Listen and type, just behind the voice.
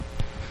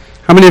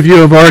How many of you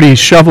have already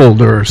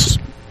shoveled or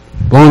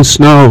blown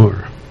snow?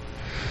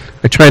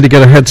 I tried to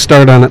get a head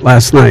start on it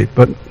last night,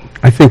 but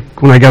I think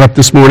when I got up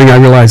this morning, I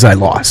realized I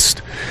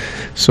lost.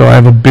 So I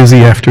have a busy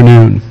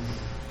afternoon.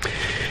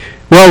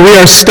 Well, we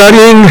are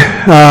studying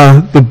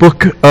the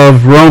book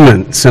of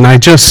Romans, and I'm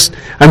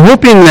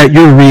hoping that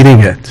you're reading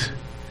it.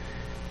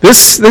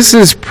 This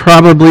is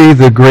probably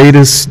the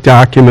greatest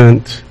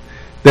document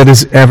that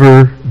has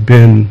ever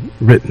been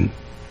written.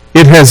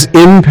 It has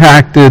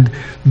impacted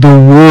the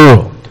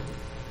world.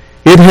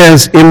 It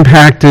has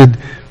impacted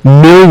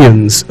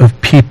millions of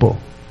people.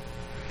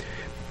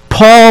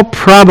 Paul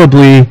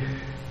probably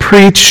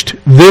preached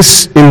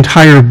this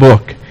entire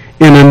book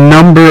in a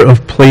number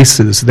of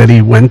places that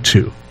he went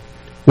to.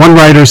 One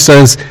writer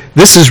says,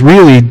 this is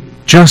really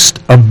just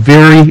a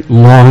very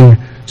long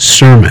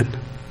sermon.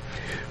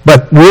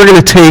 But we're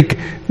going to take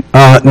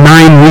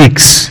 9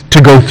 weeks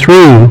to go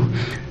through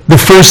the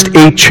first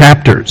 8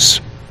 chapters.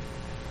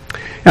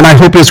 And I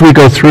hope as we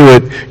go through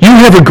it, you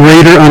have a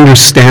greater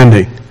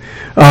understanding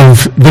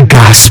of the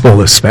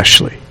gospel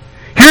especially.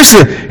 Here's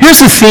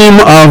the theme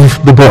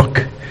of the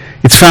book.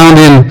 It's found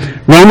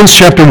in Romans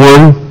chapter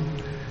 1,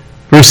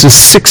 verses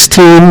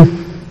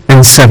 16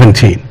 and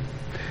 17.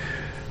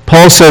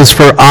 Paul says,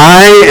 "For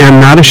I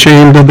am not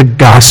ashamed of the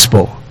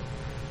gospel,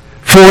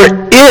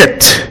 for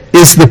it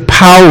is the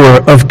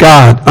power of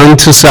God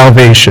unto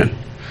salvation,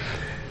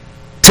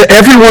 to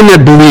everyone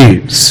that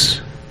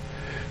believes,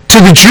 to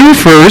the Jew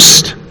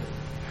first,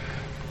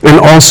 and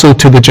also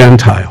to the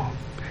Gentile."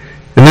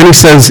 And then he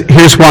says,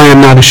 here's why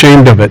I'm not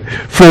ashamed of it.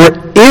 "For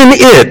in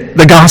it,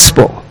 the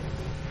gospel,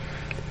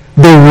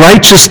 the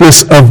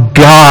righteousness of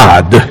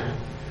God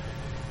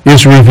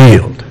is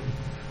revealed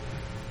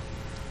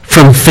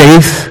from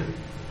faith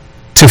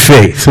to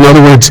faith." In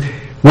other words,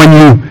 when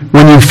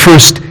you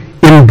first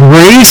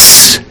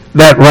embrace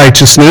that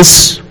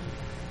righteousness,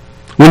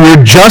 when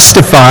you're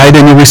justified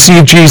and you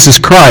receive Jesus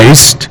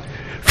Christ,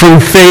 from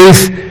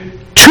faith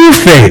to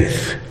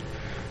faith,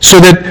 so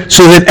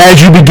that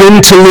as you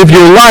begin to live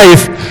your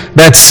life,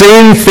 that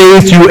same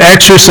faith you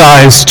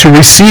exercise to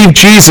receive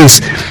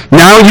Jesus,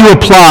 now you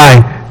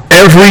apply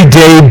every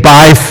day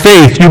by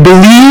faith. You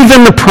believe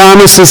in the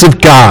promises of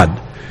God.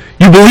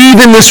 You believe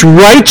in this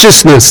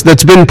righteousness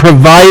that's been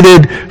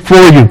provided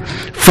for you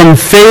from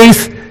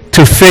faith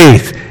to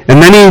faith.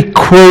 And then he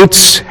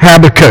quotes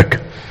Habakkuk,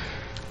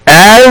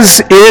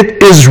 "As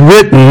it is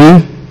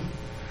written,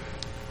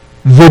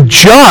 the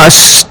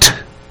just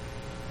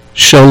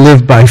shall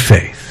live by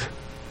faith."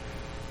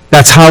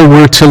 That's how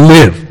we're to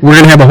live. We're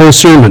going to have a whole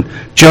sermon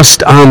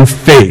just on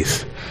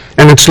faith.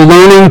 And it's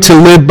learning to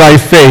live by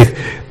faith.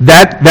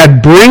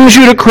 That brings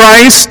you to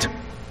Christ,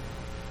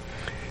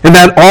 and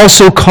that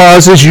also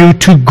causes you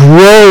to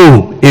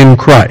grow in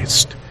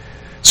Christ.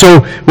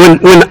 So when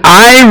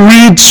I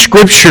read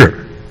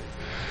Scripture,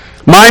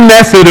 my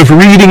method of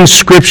reading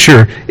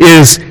Scripture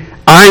is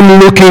I'm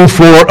looking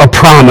for a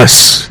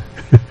promise.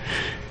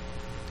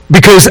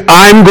 Because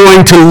I'm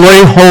going to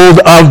lay hold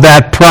of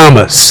that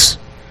promise.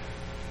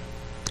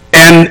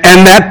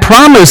 And that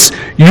promise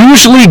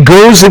usually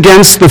goes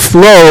against the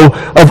flow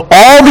of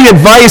all the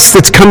advice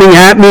that's coming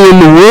at me in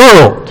the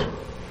world.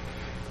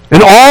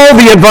 And all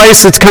the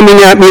advice that's coming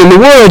at me in the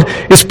world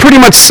is pretty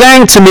much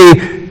saying to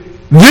me,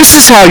 this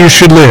is how you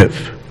should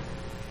live.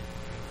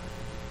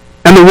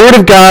 And the Word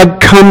of God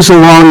comes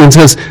along and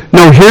says,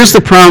 no, here's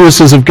the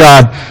promises of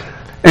God,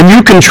 and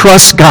you can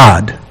trust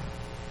God.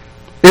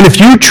 And if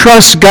you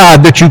trust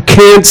God that you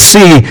can't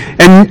see,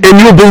 and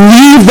you'll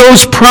believe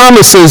those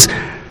promises,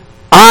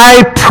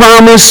 I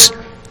promise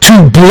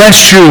to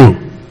bless you.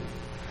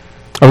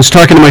 I was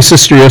talking to my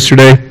sister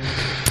yesterday,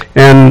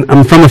 and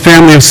I'm from a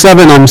family of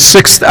 7. I'm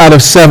 6th out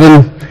of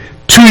 7.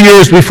 2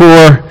 years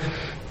before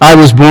I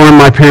was born,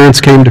 my parents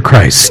came to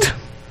Christ.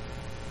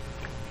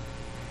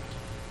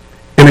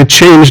 And it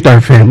changed our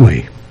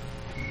family.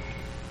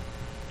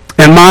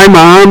 And my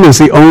mom is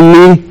the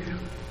only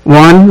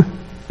one,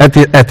 at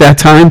that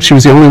time, she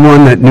was the only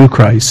one that knew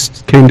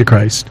Christ, came to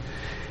Christ.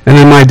 And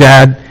then my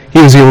dad,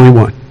 he was the only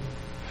one.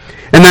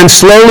 And then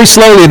slowly,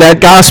 that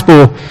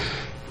gospel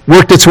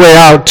worked its way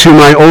out to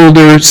my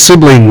older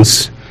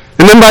siblings.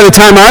 And then by the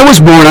time I was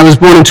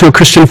born into a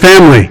Christian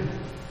family.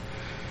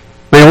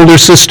 My older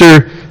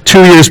sister,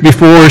 2 years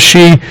before,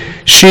 she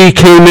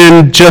came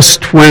in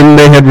just when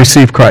they had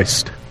received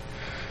Christ.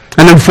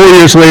 And then 4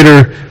 years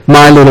later,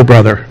 my little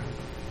brother.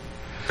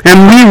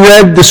 And we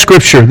read the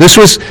Scripture. This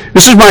was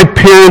my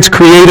parents'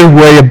 creative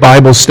way of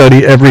Bible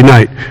study every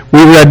night.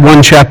 We read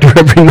one chapter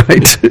every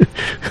night.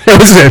 That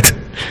was it.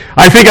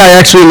 I think I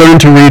actually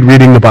learned to read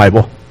reading the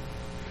Bible.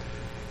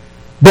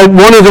 But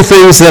one of the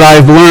things that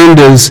I've learned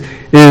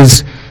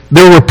is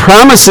there were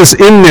promises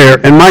in there,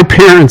 and my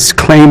parents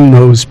claimed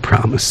those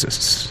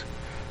promises.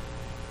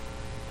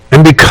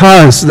 And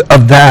because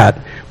of that,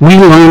 we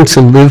learned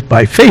to live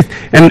by faith.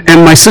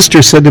 And my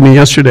sister said to me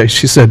yesterday,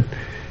 she said,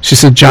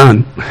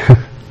 John,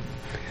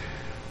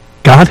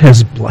 God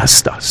has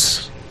blessed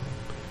us.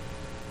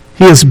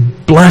 He has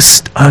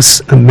blessed us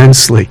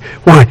immensely.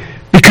 Why?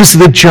 Because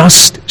the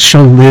just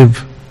shall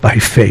live by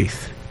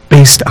faith,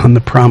 based on the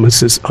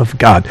promises of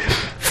God.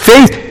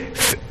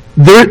 Faith,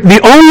 the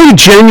only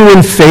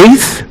genuine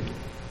faith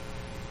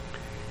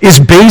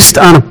is based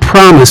on a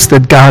promise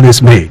that God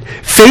has made.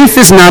 Faith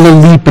is not a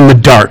leap in the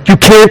dark. You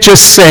can't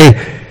just say,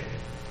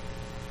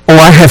 oh,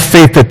 I have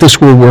faith that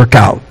this will work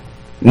out.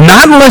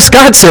 Not unless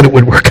God said it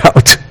would work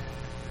out.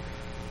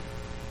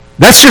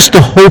 That's just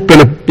a hope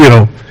and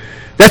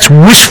that's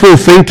wishful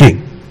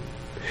thinking.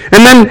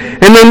 And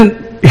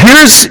then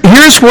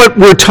here's what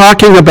we're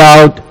talking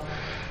about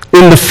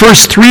in the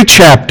first 3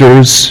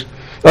 chapters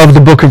of the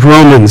book of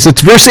Romans.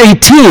 It's verse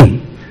 18.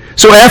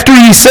 So after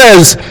he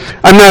says,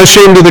 I'm not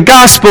ashamed of the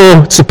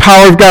gospel, it's the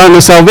power of God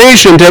unto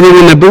salvation to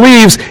everyone that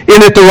believes,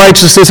 in it the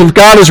righteousness of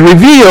God is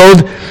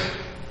revealed,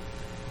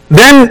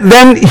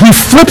 then he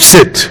flips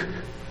it.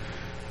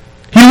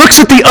 He looks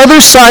at the other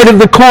side of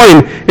the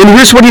coin, and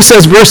here's what he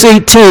says, verse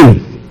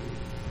 18.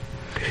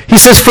 He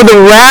says, for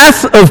the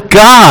wrath of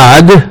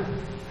God,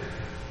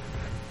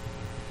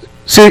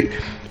 see,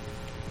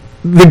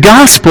 the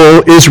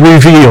gospel is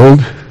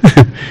revealed.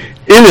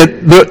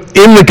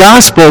 In the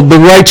gospel, the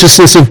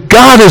righteousness of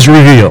God is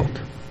revealed.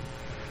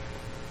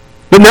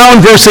 But now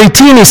in verse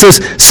 18, he says,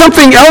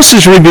 something else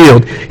is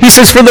revealed. He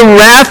says, for the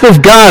wrath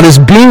of God is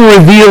being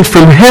revealed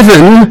from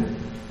heaven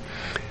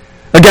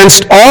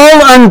against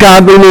all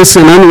ungodliness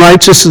and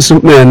unrighteousness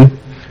of men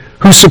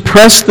who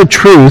suppress the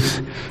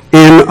truth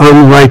in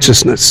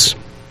unrighteousness.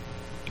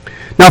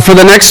 Now for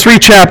the next 3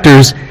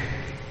 chapters,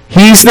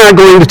 he's not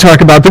going to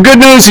talk about the good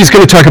news, he's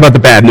going to talk about the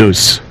bad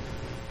news.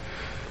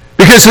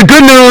 Because the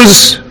good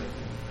news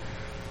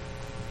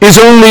is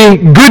only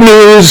good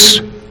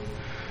news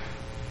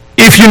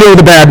if you know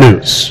the bad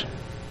news.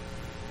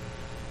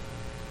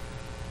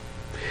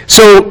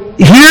 So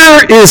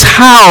here is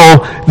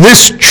how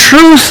this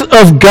truth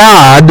of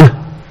God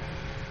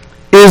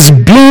is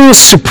being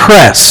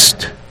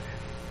suppressed.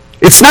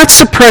 It's not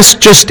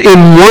suppressed just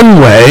in one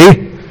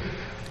way.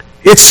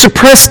 It's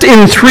suppressed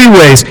in 3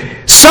 ways.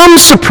 Some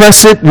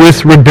suppress it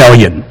with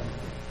rebellion.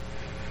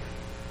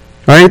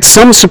 Right?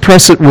 Some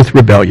suppress it with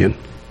rebellion.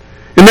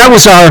 And that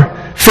was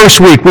our first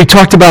week. We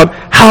talked about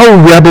how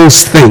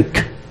rebels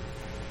think.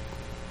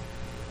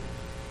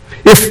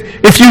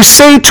 If you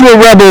say to a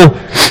rebel,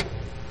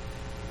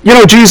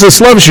 Jesus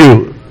loves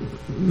you,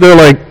 they're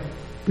like,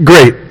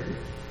 great,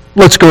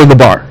 let's go to the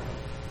bar.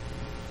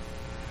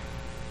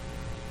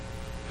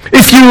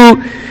 If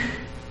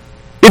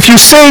you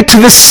say to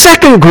the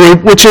second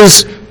group, which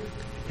is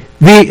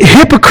the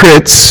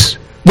hypocrites,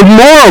 the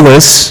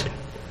moralists,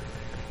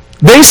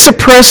 they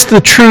suppress the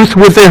truth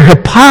with their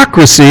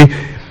hypocrisy.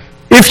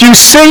 If you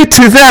say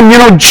to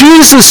them,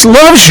 Jesus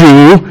loves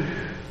you,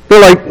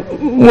 they're like,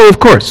 well, of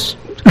course.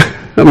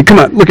 I mean, come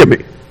on, look at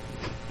me.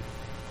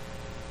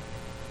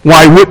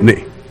 Why wouldn't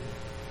he?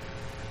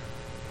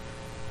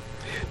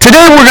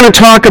 Today we're going to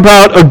talk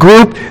about a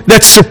group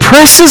that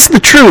suppresses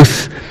the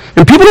truth.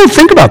 And people don't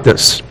think about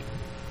this.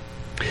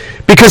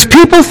 Because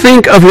people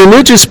think of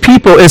religious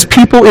people as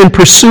people in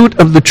pursuit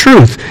of the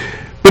truth.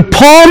 But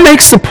Paul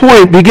makes the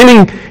point,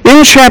 beginning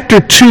in chapter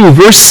 2,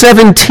 verse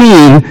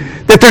 17,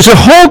 that there's a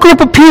whole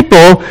group of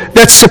people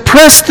that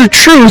suppress the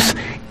truth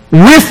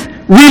with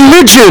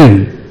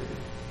religion.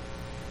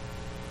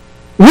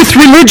 With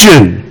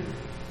religion.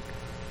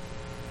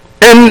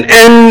 And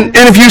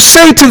if you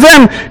say to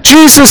them,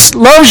 Jesus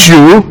loves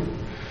you,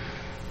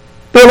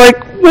 they're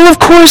like, well, of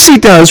course he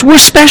does. We're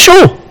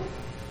special.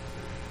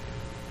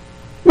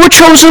 We're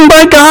chosen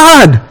by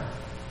God.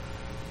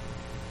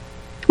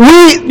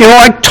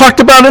 I talked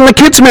about in the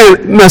kids'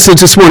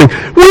 message this morning,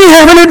 we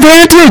have an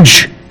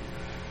advantage.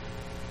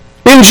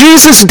 In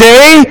Jesus'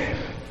 day,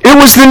 it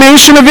was the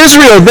nation of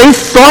Israel. They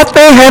thought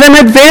they had an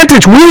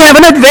advantage. We have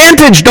an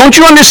advantage. Don't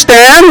you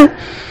understand?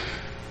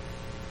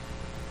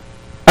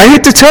 I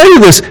hate to tell you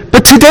this,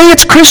 but today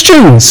it's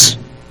Christians.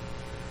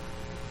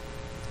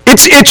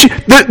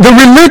 The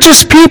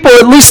religious people,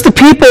 at least the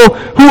people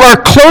who are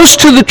close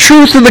to the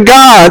truth of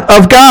God,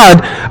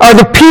 are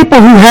the people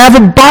who have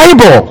a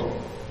Bible.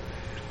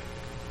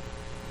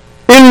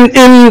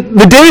 In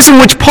the days in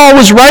which Paul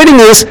was writing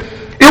this,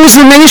 it was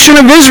the nation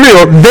of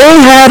Israel. They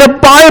had a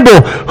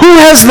Bible. Who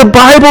has the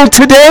Bible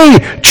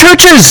today?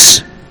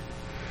 Churches.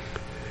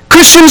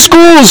 Christian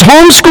schools,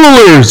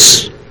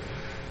 homeschoolers.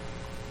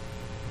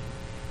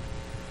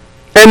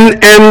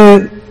 And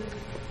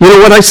you know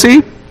what I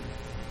see?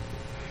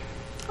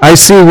 I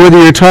see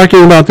whether you're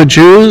talking about the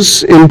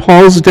Jews in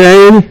Paul's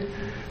day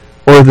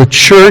or the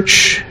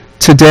church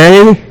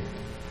today,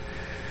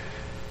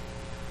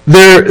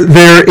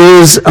 there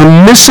is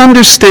a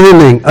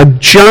misunderstanding, a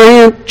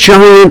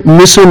giant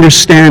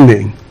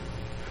misunderstanding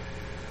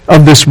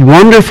of this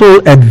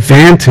wonderful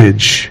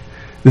advantage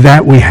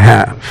that we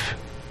have.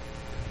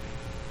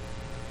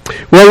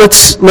 Well,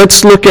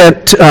 let's look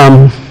at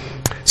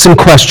some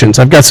questions.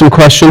 I've got some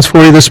questions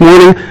for you this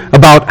morning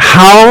about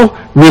how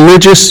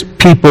religious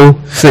people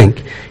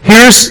think.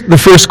 Here's the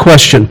first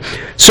question.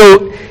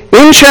 So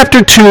in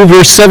chapter 2,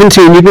 verse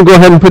 17, you can go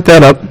ahead and put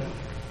that up.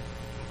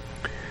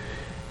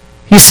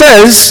 He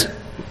says,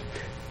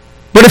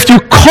 but if you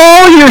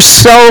call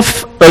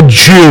yourself a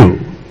Jew,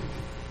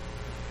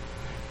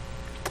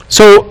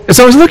 So as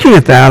I was looking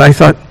at that, I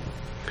thought,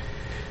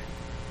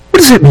 what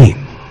does it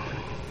mean?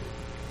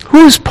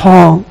 Who is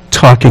Paul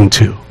talking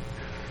to?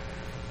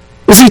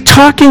 Is he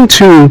talking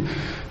to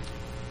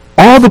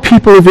all the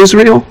people of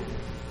Israel?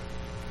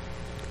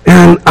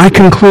 And I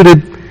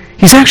concluded,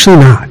 he's actually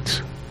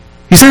not.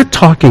 He's not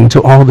talking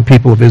to all the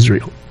people of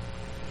Israel.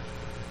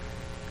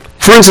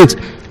 For instance,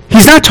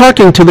 he's not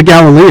talking to the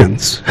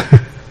Galileans,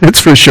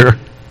 that's for sure.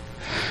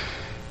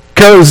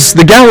 Because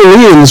the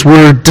Galileans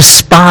were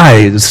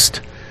despised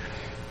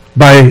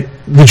by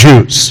the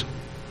Jews.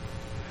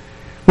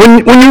 When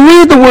you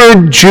read the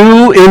word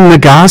Jew in the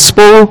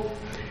gospel,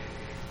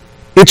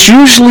 it's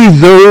usually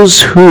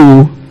those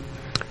who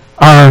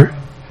are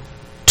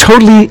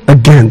totally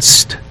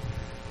against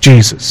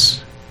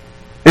Jesus.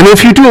 And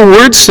if you do a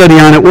word study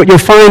on it, what you'll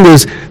find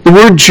is the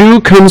word Jew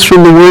comes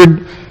from the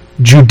word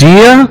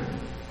Judea.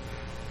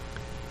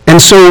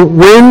 And so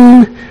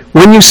when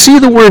you see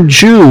the word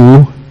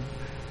Jew,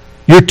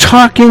 you're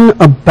talking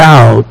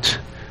about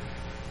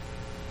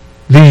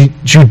the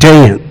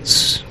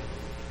Judeans.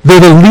 They're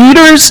the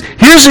leaders.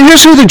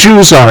 Here's who the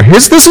Jews are.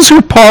 This is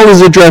who Paul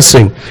is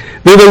addressing.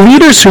 They're the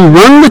leaders who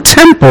run the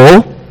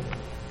temple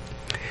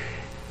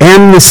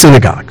and the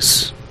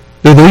synagogues.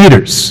 They're the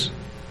leaders.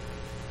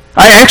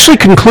 I actually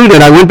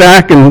concluded, I went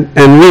back and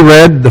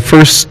reread the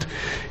first,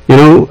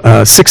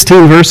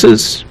 16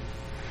 verses.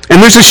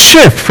 And there's a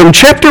shift from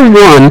chapter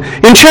 1.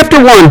 In chapter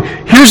 1,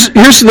 here's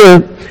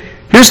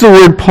the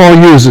word Paul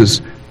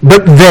uses.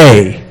 But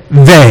they.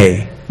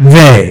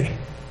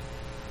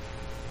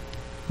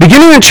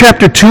 Beginning in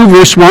chapter 2,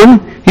 verse 1,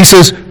 he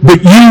says,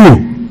 but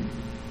you.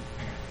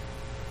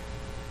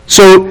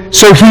 So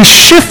he's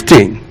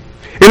shifting.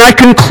 And I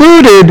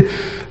concluded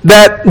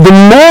that the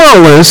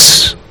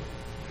moralists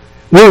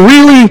were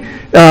really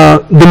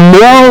the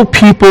moral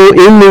people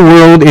in the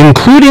world,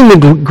 including the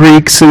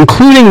Greeks,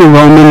 including the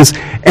Romans,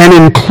 and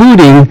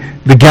including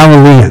the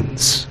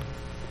Galileans.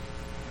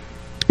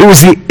 It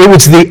was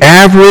the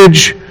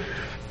average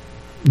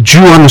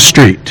Jew on the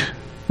street,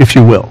 if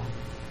you will.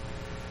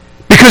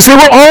 Because they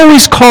were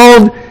always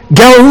called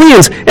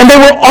Galileans, and they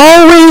were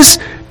always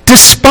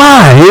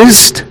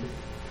despised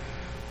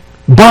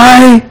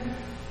by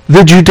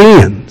the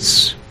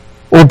Judeans,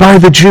 or by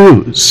the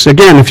Jews.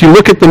 Again, if you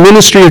look at the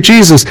ministry of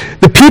Jesus,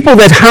 the people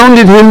that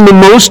hounded him the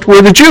most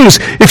were the Jews.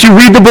 If you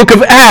read the book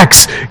of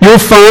Acts, you'll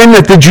find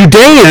that the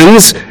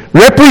Judeans,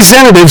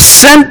 representatives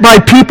sent by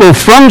people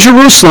from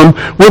Jerusalem,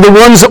 were the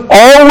ones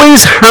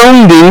always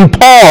hounding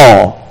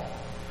Paul.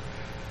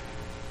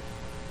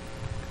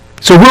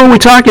 So who are we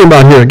talking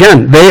about here?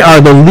 Again, they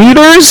are the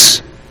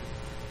leaders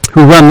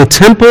who run the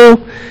temple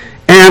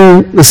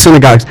and the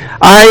synagogues.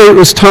 I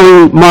was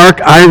telling Mark,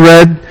 I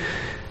read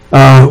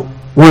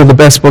one of the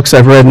best books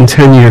I've read in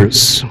 10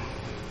 years.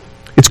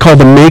 It's called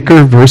The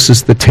Maker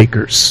versus the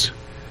Takers.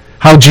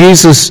 How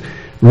Jesus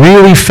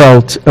really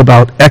felt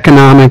about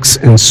economics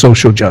and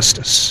social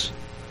justice.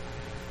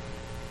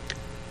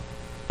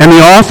 And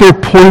the author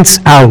points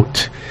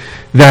out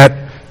that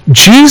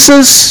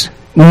Jesus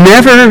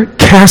never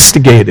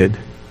castigated,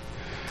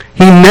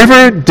 he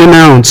never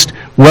denounced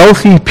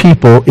wealthy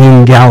people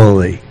in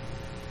Galilee.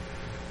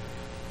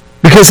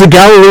 Because the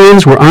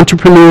Galileans were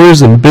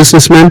entrepreneurs and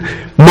businessmen.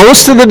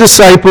 Most of the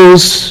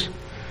disciples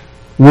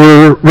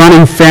were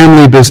running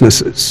family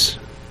businesses.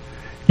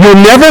 You'll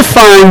never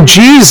find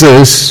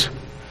Jesus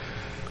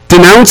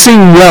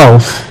denouncing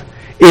wealth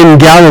in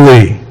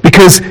Galilee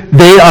because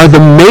they are the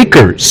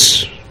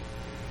makers.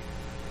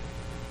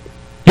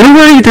 You know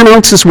where he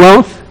denounces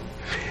wealth?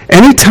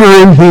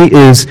 Anytime he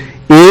is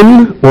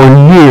in or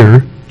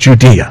near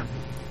Judea.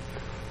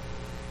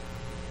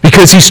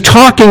 Because he's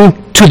talking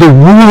to the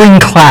ruling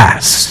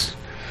class.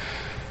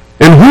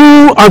 And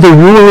who are the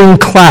ruling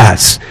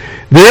class?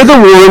 They're the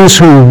ones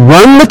who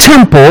run the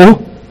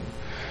temple,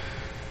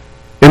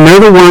 and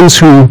they're the ones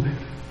who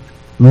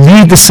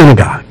lead the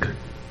synagogue.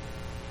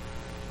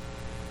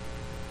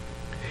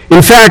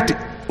 In fact,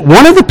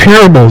 one of the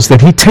parables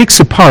that he takes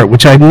apart,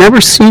 which I've never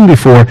seen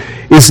before,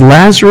 is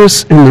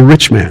Lazarus and the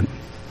rich man.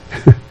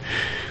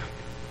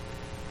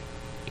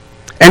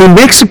 And he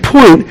makes a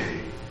point,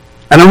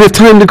 I don't have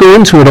time to go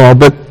into it all,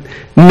 but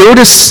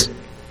notice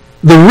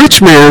the rich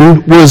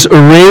man was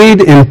arrayed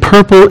in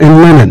purple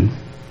and linen.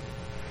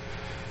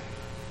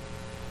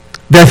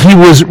 That he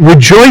was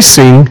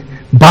rejoicing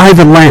by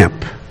the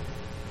lamp.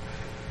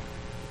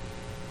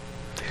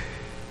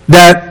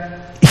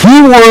 That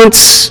he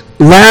wants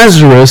he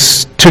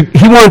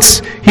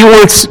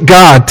wants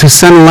God to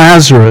send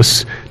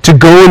Lazarus to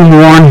go and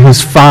warn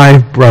his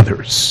 5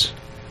 brothers.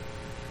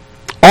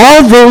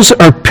 All those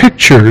are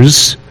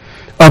pictures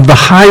of the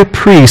high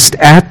priest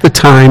at the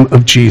time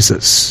of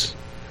Jesus.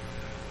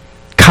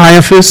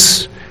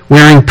 Caiaphas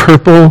wearing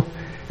purple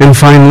and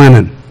fine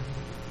linen.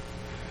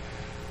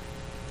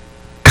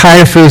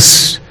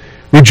 Caiaphas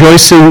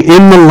rejoicing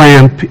in the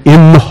lamp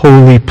in the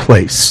holy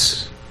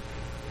place.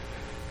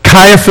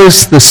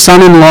 Caiaphas, the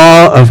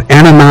son-in-law of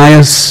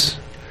Ananias.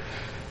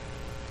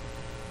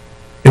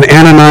 And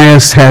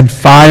Ananias had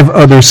 5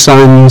 other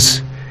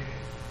sons,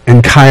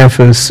 And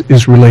Caiaphas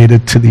is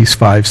related to these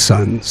 5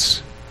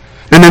 sons.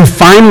 And then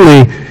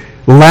finally,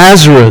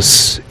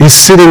 Lazarus is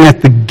sitting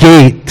at the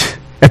gate,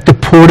 at the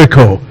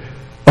portico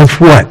of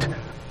what?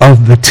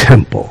 Of the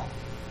temple.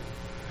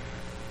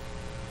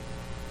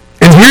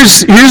 And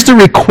here's the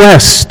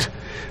request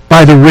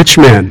by the rich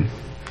man.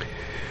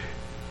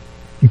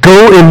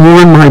 Go and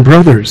warn my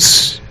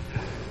brothers.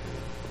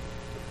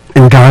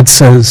 And God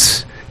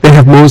says, they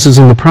have Moses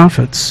and the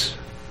prophets.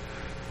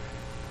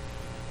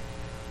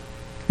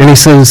 And he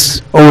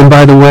says, oh, and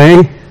by the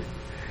way,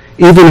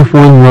 even if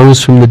one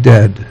rose from the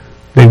dead,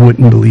 they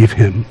wouldn't believe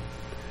him.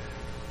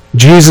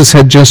 Jesus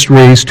had just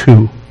raised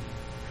who?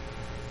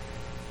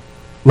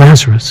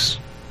 Lazarus.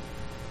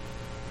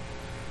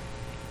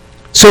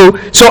 So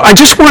I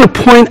just want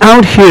to point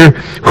out here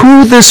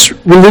who this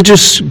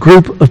religious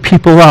group of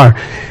people are.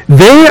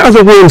 They are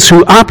the ones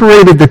who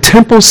operated the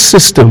temple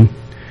system,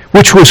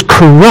 which was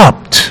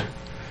corrupt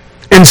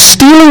and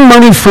stealing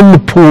money from the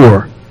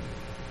poor.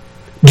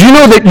 Do you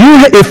know that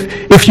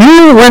if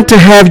you went to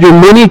have your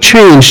money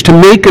changed to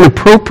make an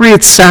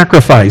appropriate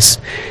sacrifice,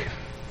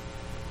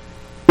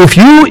 if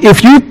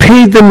you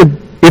paid them,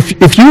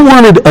 if you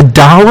wanted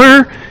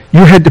 $1,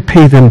 you had to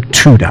pay them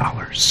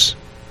 $2.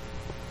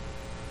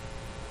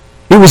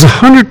 It was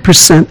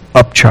 100%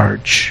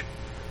 upcharge.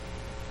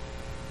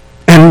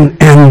 And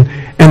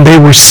they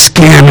were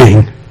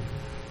scamming.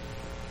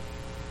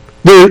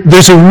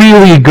 There's a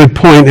really good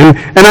point,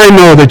 and I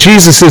know that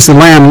Jesus is the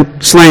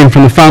Lamb slain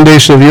from the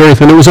foundation of the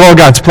earth, and it was all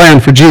God's plan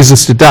for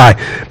Jesus to die.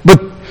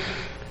 But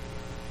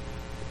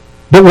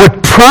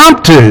what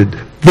prompted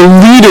the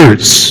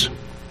leaders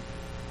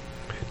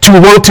to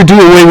want to do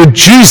away with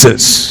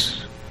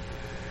Jesus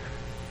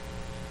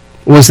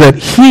was that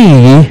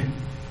he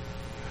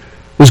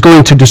was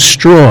going to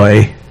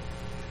destroy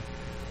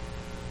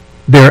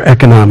their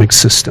economic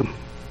system,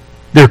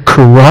 their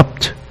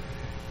corrupt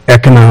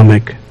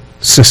economic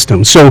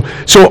system. So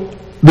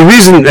the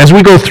reason, as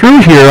we go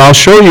through here, I'll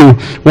show you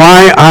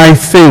why I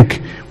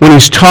think when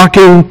he's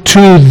talking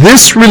to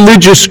this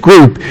religious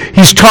group,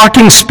 he's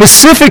talking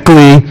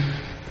specifically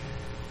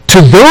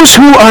to those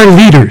who are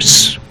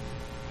leaders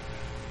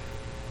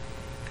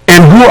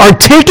and who are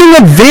taking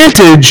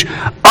advantage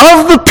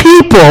of the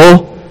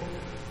people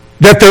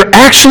that they're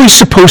actually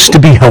supposed to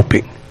be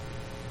helping.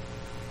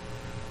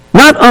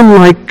 Not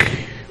unlike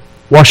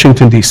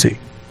Washington, D.C.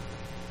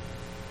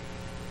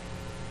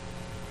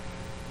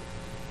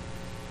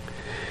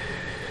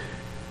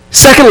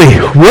 Secondly,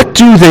 what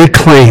do they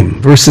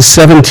claim? Verses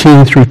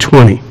 17 through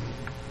 20.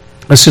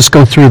 Let's just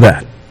go through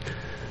that.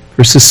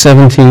 Verses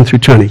 17 through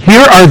 20. Here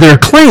are their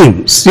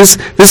claims. This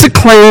is a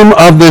claim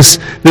of this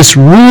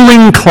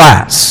ruling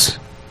class.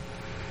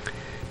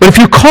 But if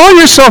you call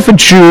yourself a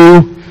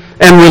Jew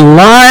and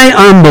rely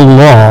on the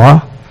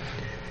law,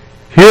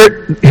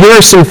 here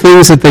are some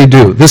things that they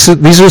do.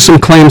 These are some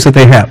claims that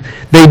they have.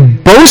 They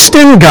boast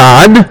in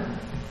God.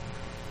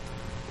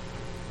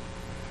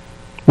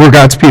 We're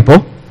God's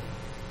people.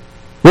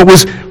 What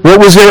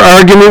was their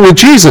argument with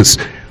Jesus?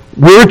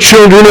 We're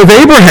children of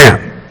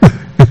Abraham.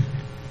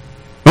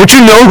 Don't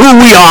you know who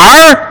we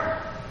are?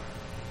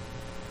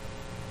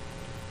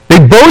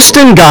 They boast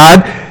in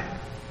God.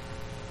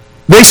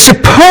 They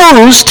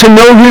suppose to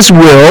know his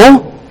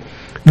will.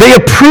 They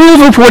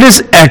approve of what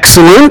is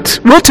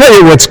excellent. We'll tell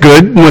you what's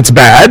good and what's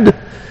bad.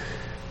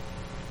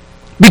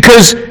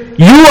 Because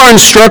you are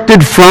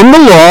instructed from the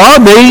law.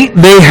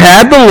 They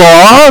had the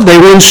law. They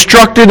were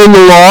instructed in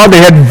the law. They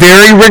had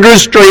very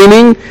rigorous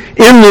training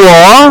in the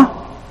law.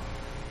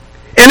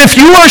 And if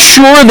you are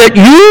sure that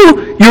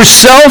you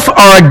yourself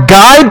are a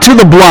guide to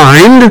the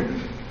blind,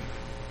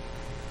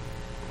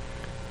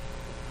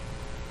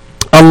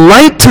 a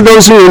light to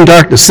those who are in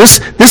darkness.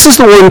 This is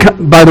the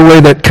one, by the way,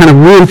 that kind of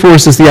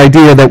reinforces the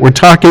idea that we're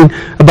talking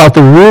about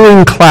the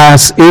ruling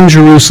class in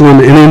Jerusalem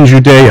and in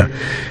Judea.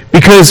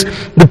 Because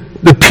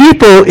the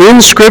people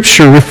in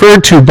Scripture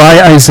referred to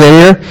by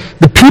Isaiah,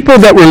 the people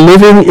that were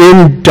living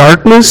in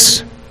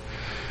darkness,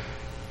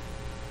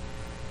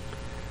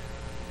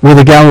 were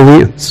the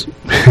Galileans.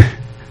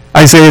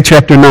 Isaiah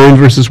chapter 9,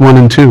 verses 1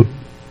 and 2.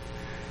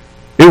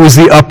 It was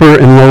the upper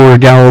and lower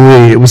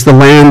Galilee. It was the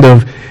land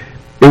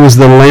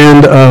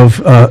of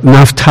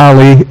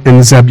Naphtali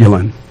and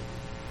Zebulun,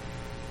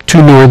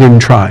 2 northern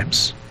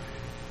tribes.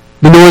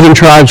 The northern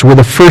tribes were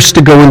the first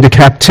to go into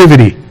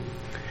captivity.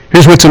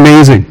 Here's what's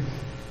amazing.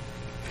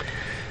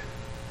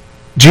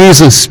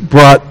 Jesus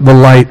brought the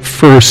light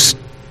first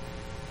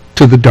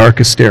to the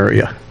darkest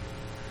area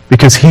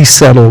because he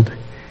settled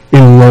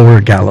in lower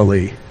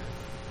Galilee.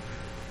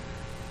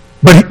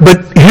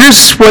 But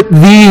here's what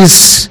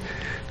these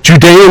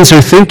Judeans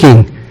are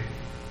thinking.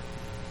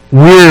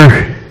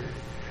 We're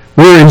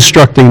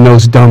instructing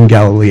those dumb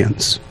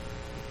Galileans,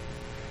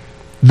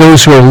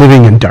 those who are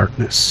living in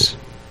darkness.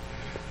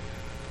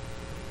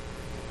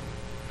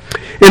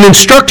 An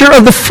instructor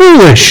of the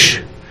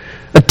foolish,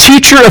 a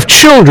teacher of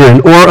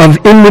children or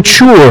of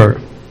immature,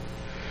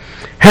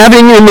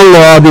 having in the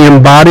law the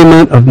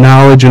embodiment of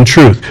knowledge and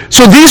truth.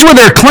 So these were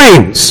their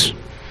claims.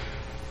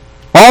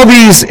 All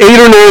these 8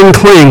 or 9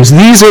 claims,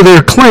 these are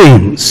their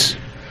claims.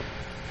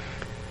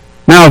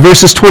 Now,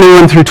 verses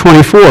 21 through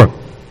 24.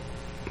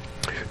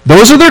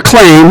 Those are their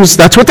claims.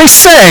 That's what they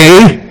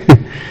say.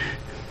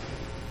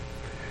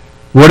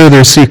 What are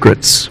their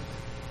secrets?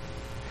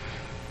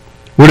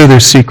 What are their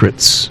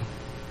secrets?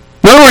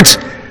 In other words,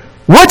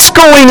 what's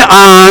going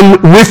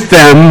on with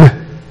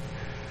them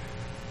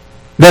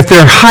that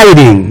they're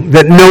hiding,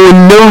 that no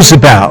one knows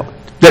about,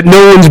 that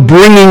no one's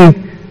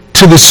bringing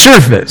to the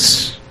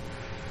surface?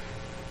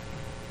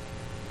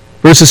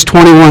 Verses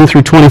 21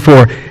 through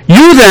 24.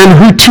 You then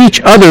who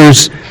teach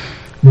others,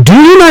 do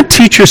you not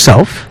teach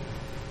yourself?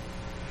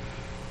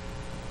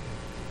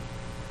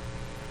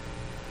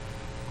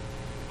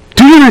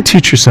 Do you not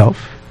teach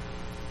yourself?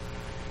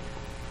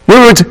 In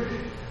other words,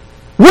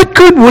 what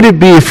good would it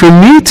be for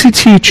me to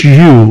teach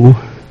you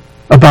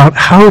about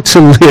how to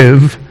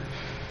live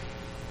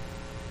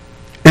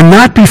and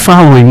not be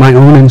following my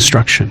own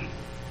instruction?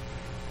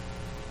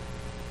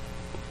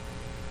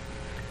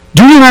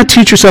 Do you not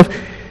teach yourself?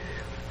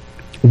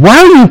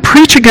 While you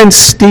preach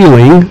against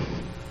stealing,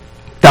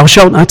 thou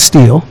shalt not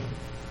steal.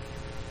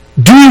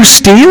 Do you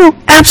steal?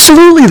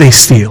 Absolutely they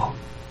steal.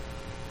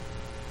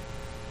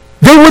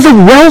 They were the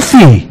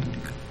wealthy.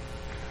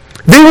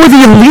 They were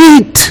the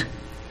elite.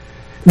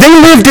 They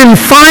lived in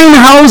fine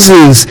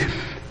houses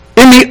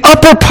in the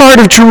upper part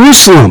of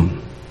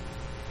Jerusalem.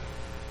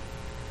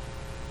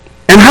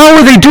 And how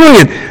were they doing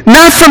it?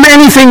 Not from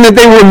anything that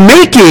they were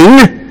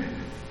making,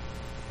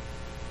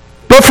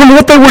 but from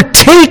what they were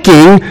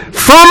taking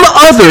from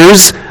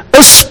others,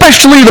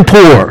 especially the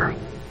poor.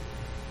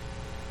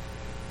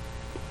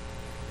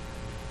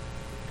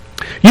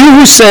 You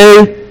who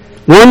say,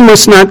 one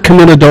must not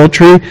commit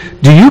adultery,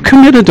 do you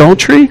commit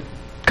adultery?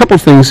 A couple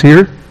things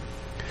here.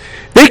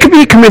 They could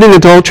be committing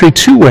adultery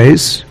 2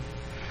 ways.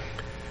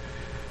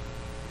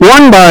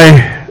 One,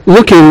 by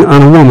looking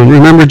on a woman.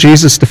 Remember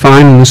Jesus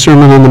defined in the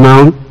Sermon on the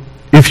Mount,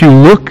 if you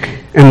look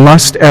and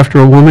lust after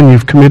a woman,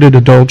 you've committed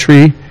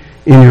adultery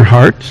in your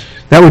heart.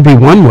 That would be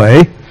one way.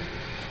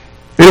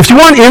 And if you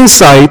want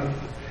insight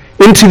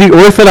into the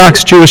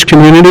Orthodox Jewish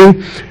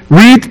community,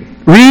 read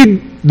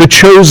The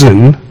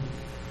Chosen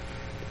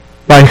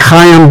by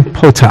Chaim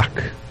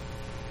Potok.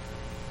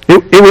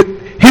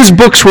 His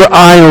books were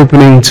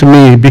eye-opening to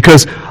me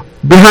because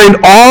behind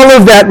all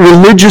of that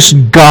religious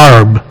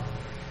garb,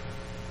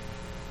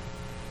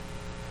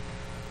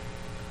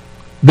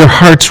 their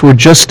hearts were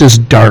just as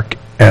dark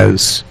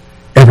as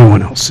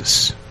everyone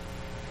else's.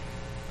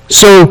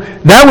 So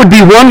that would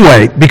be one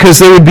way, because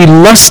they would be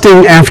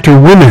lusting after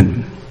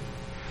women.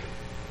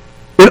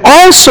 It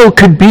also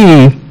could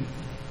be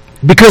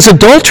because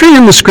adultery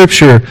in the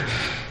Scripture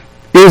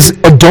is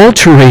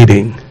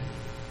adulterating.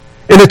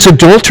 And it's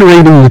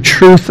adulterating the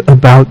truth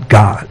about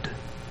God.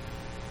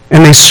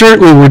 And they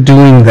certainly were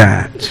doing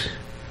that.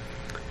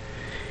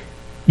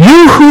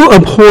 You who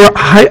abhor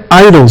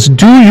idols,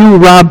 do you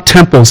rob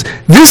temples?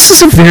 This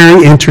is a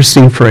very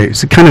interesting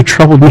phrase. It kind of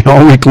troubled me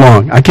all week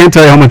long. I can't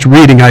tell you how much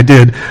reading I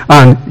did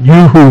on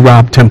you who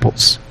rob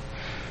temples.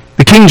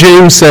 The King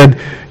James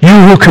said, you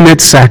who commit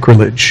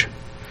sacrilege,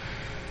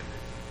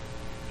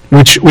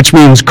 which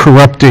means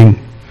corrupting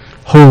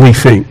holy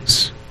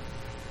things.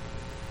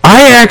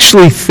 I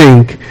actually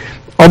think,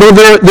 although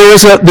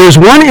there's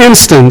one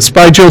instance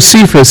by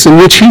Josephus in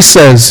which he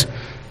says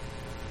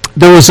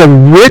there was a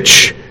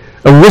rich,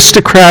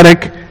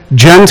 aristocratic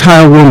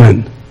Gentile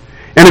woman,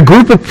 and a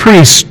group of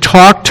priests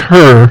talked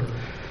her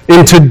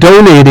into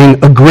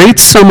donating a great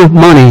sum of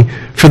money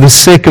for the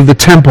sake of the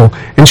temple,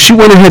 and she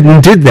went ahead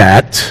and did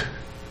that,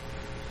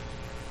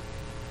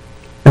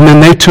 and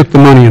then they took the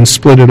money and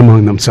split it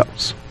among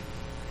themselves.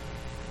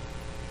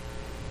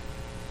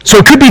 So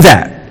it could be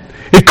that.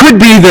 It could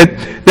be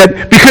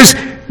that because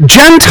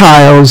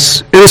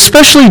Gentiles, and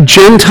especially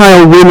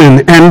Gentile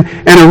women and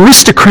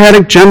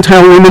aristocratic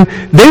Gentile women,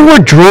 they were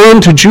drawn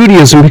to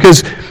Judaism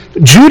because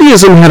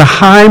Judaism had a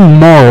high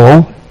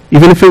moral,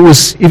 even if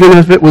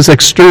it was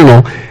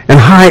external, and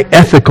high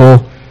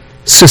ethical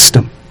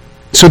system.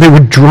 So they were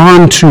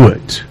drawn to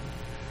it.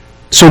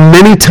 So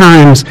many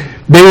times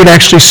they would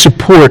actually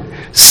support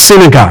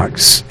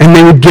synagogues and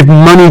they would give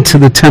money to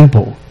the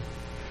temple.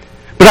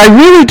 But I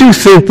really do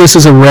think this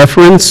is a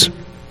reference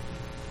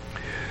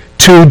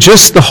to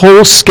just the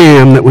whole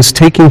scam that was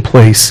taking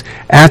place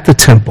at the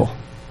temple.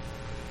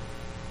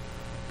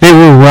 They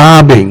were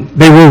robbing.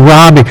 They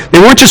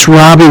weren't just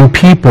robbing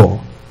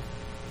people.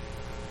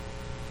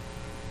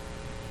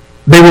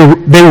 They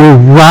were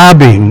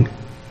robbing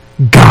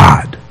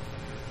God.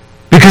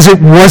 Because it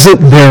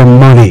wasn't their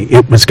money,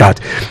 it was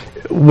God's.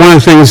 One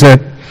of the things that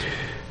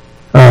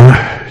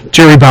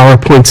Jerry Bauer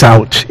points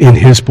out in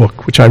his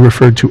book, which I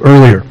referred to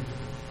earlier,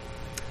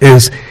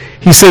 is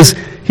he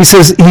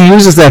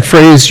uses that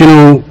phrase,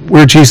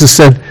 where Jesus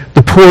said,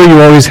 the poor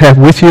you always have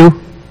with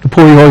you. The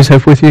poor you always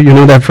have with you. You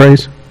know that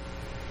phrase?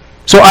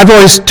 So I've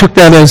always took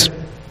that as,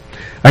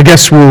 I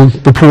guess,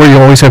 the poor you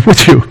always have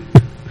with you.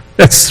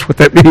 That's what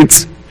that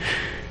means.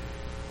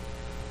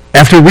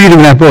 After reading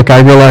that book,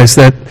 I realized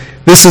that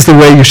this is the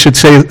way you should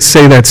say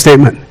that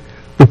statement.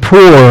 The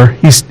poor,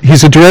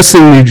 he's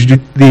addressing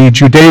the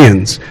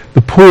Judeans.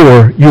 The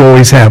poor you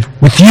always have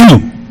with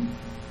you.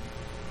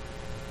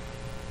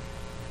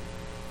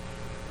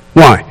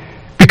 Why?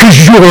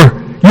 Because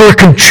you're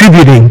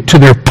contributing to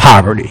their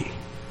poverty.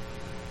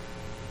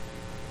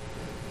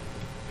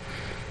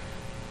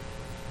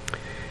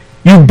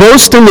 You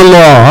boast in the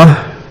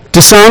law,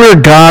 dishonor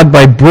God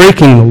by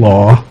breaking the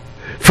law,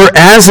 for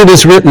as it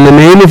is written, the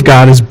name of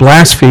God is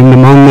blasphemed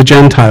among the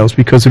Gentiles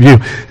because of you.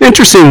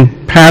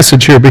 Interesting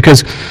passage here,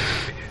 because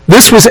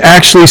this was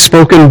actually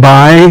spoken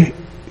by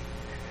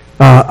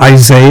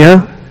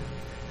Isaiah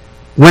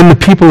when the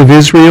people of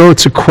Israel,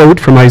 it's a quote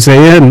from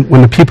Isaiah, and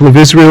when the people of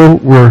Israel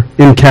were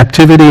in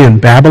captivity in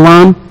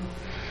Babylon,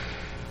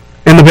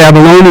 and the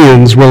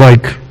Babylonians were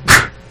like,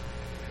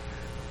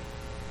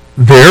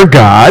 their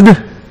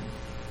God,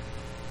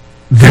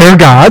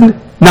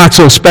 not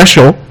so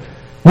special.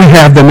 We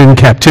have them in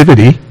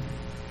captivity.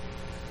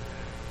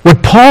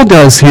 What Paul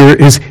does here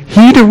is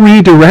he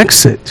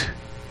redirects it.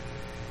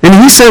 And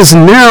he says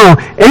now,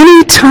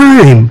 any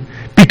time,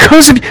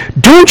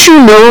 don't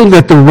you know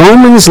that the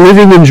Romans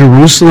living in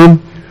Jerusalem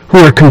who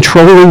are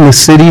controlling the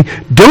city,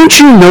 don't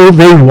you know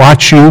they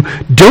watch you?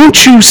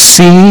 Don't you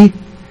see?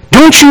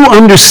 Don't you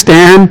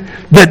understand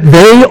that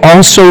they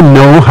also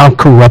know how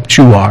corrupt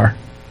you are?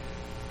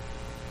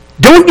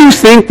 Don't you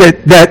think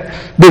that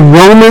the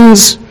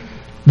Romans,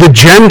 the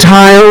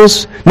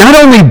Gentiles, not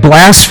only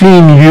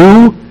blaspheme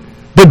you,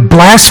 but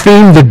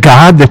blaspheme the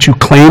God that you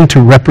claim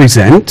to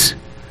represent?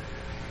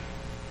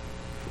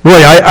 Boy,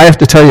 I have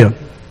to tell you,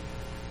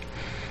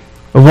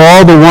 of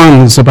all the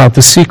ones about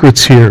the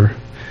secrets here,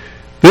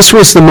 this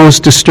was the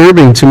most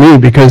disturbing to me,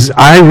 because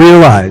I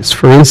realized,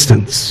 for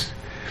instance,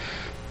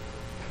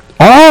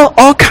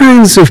 all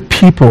kinds of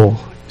people,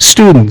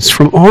 students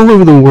from all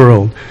over the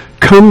world,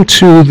 come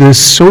to this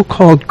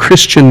so-called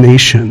Christian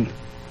nation,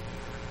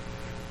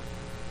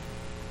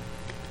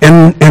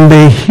 and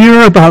they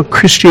hear about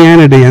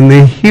Christianity, and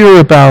they hear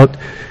about,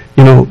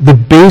 the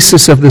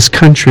basis of this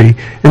country,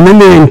 and then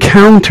they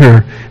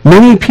encounter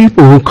many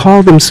people who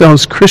call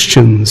themselves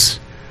Christians,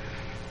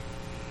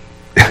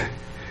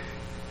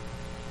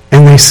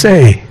 and they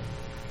say,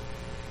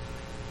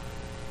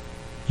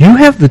 "You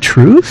have the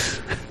truth?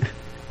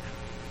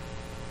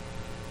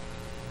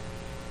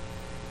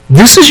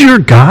 This is your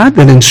God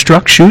that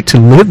instructs you to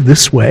live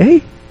this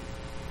way?"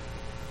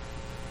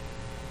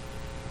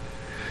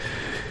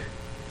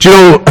 Do you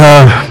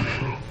know,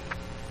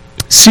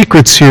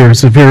 secrets here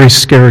is a very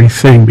scary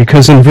thing,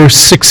 because in verse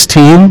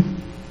 16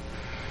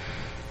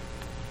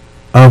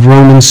 of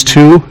Romans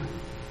 2,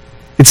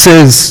 it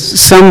says,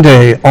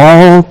 "Someday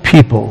all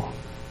people,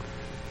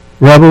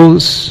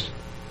 rebels,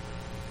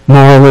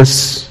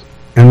 moralists,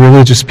 and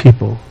religious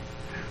people,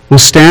 will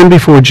stand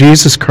before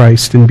Jesus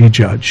Christ and be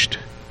judged."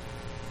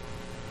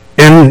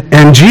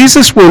 And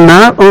Jesus will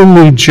not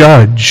only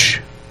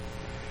judge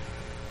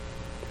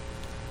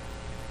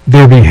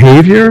their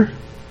behavior,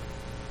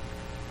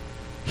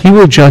 he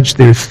will judge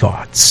their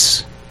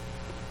thoughts,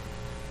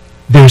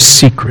 their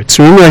secrets.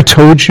 Remember I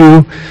told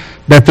you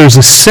that there's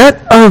a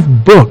set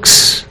of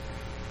books,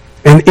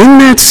 and in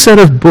that set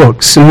of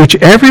books in which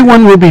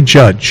everyone will be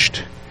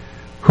judged,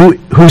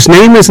 whose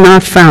name is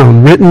not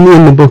found written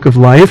in the book of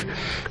life,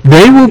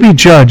 they will be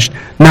judged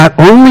not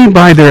only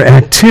by their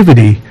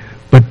activity,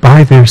 but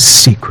by their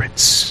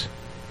secrets.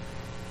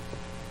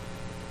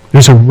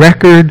 There's a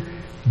record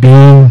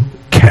being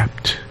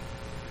kept,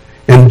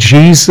 and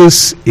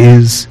Jesus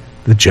is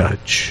the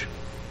judge.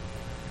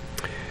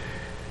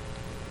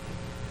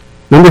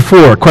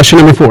 Question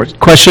number four.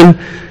 Question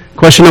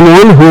number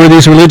one, who are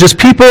these religious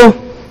people?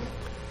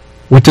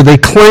 What do they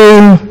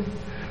claim?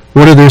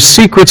 What are their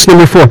secrets?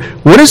 Number four,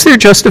 what is their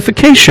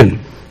justification?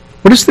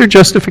 What is their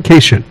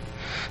justification?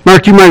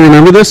 Mark, you might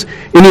remember this.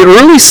 In the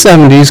early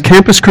 70s,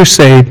 Campus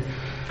Crusade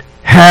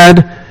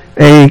had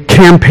a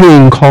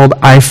campaign called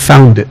I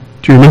Found It.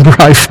 Do you remember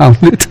I Found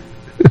It?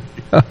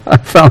 I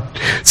found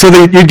it. So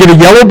you'd get a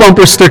yellow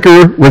bumper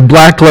sticker with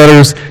black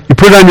letters. You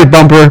put it on your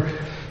bumper,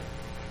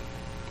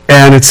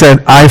 and it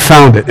said, "I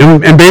found it."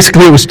 And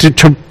basically it was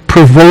to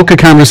provoke a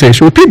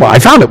conversation with people. I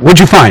found it. What'd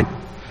you find?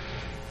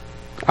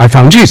 I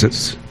found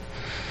Jesus.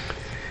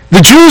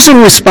 The Jews,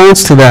 in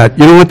response to that,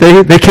 you know what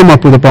they came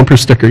up with a bumper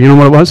sticker. You know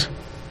what it was?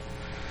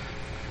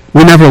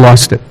 "We never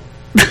lost it."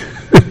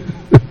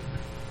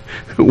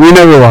 We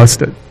never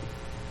lost it.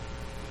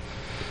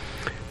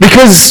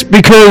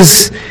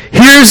 Because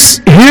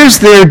here's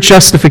their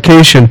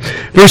justification.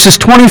 Verses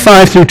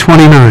 25 through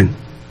 29.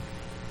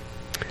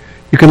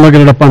 You can look at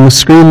it up on the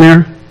screen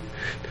there.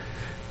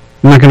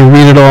 I'm not going to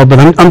read it all, but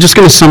I'm just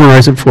going to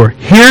summarize it for you.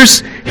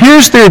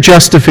 Here's their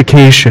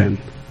justification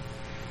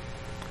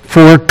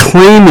for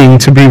claiming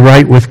to be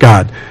right with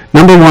God.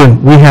 Number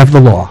one, we have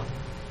the law.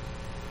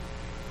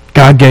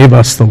 God gave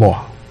us the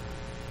law.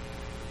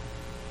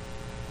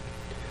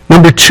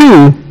 Number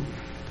two,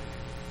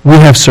 we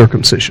have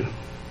circumcision.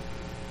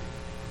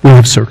 We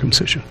have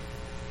circumcision.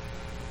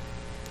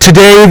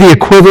 Today, the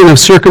equivalent of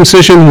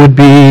circumcision would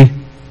be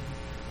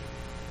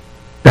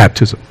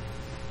baptism.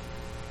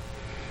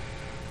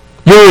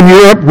 You know, in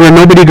Europe, where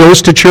nobody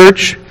goes to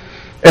church,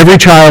 every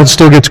child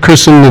still gets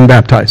christened and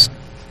baptized.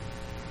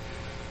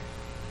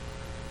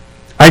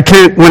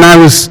 When I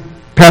was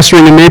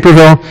pastoring in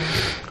Naperville,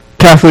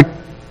 Catholic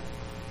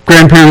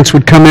grandparents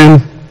would come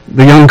in,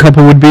 the young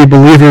couple would be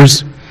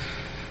believers,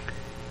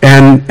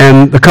 and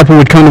the couple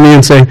would come to me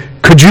and say,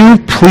 "Could you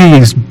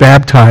please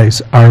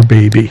baptize our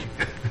baby?"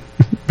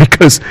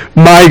 Because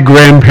my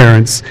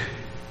parents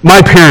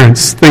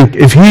think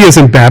if he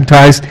isn't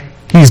baptized,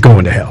 he's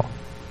going to hell.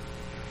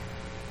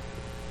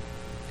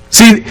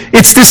 See,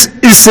 it's this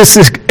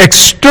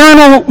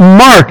external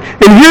mark.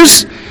 And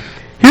here's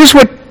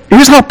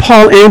how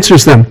Paul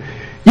answers them.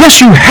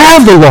 Yes, you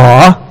have the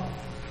law,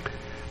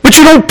 but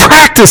you don't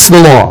practice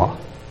the law.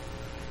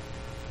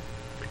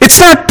 It's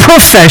not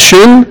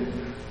profession.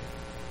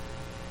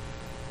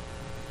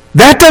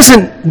 That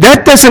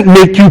doesn't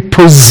make you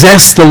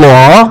possess the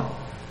law.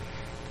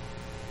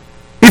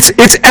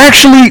 It's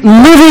actually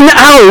living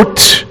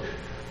out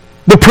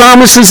the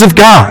promises of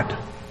God.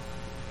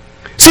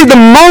 See, the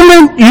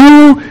moment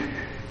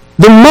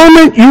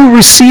you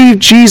receive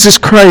Jesus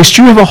Christ,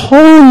 you have a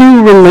whole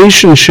new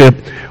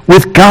relationship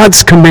with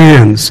God's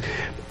commands.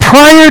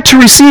 Prior to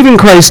receiving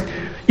Christ,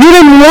 you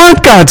didn't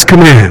want God's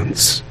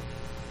commands.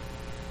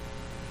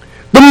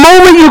 The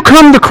moment you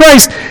come to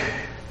Christ,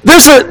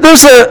 there's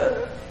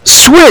a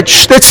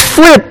switch that's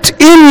flipped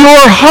in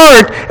your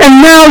heart,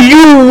 and now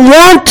you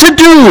want to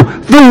do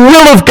the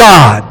will of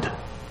God.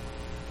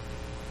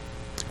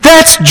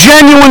 That's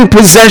genuine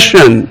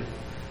possession.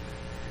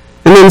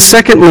 And then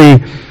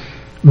secondly,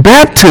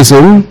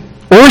 baptism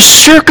or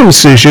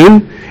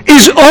circumcision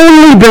is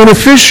only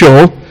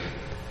beneficial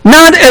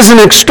not as an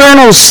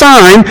external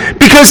sign,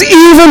 because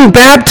even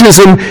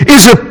baptism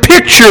is a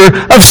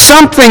picture of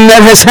something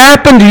that has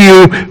happened to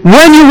you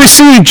when you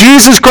receive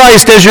Jesus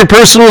Christ as your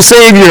personal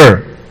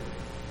Savior.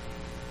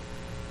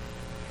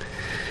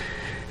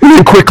 And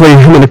then quickly,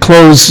 I'm going to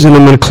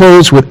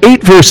close with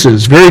 8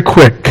 verses, very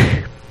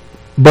quick.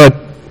 But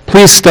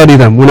please study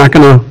them. We're not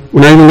even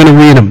going to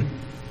read them.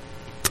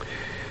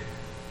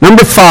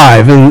 Number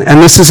 5,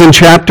 and this is in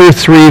chapter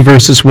 3,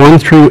 verses 1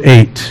 through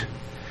 8.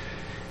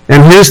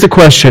 And here's the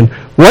question.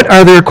 What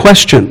are their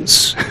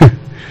questions?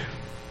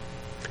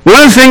 One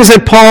of the things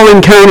that Paul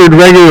encountered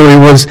regularly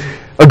was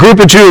a group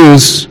of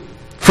Jews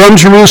from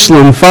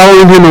Jerusalem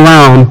following him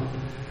around,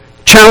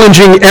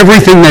 challenging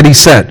everything that he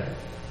said.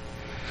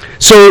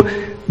 So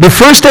the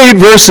first 8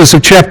 verses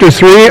of chapter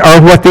 3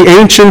 are what the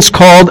ancients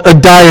called a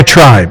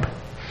diatribe.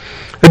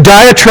 A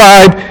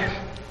diatribe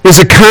is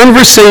a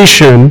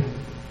conversation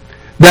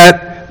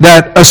that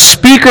a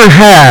speaker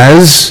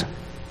has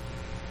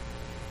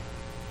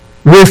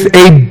with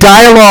a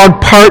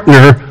dialogue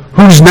partner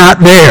who's not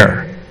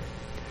there.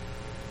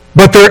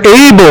 But they're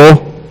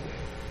able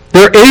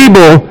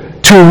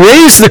to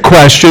raise the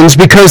questions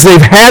because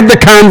they've had the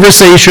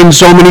conversation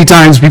so many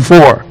times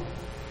before.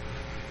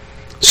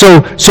 So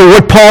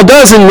what Paul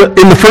does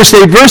in the first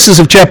 8 verses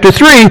of chapter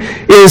 3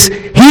 is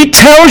he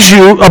tells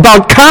you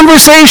about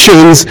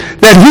conversations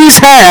that he's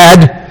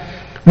had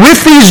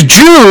with these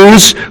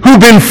Jews who've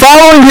been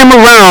following him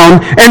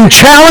around and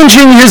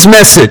challenging his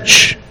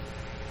message.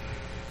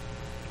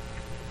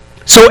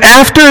 So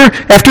after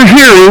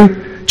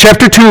hearing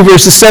chapter 2,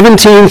 verses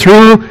 17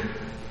 through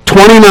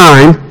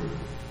 29,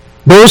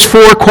 those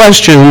 4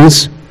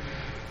 questions,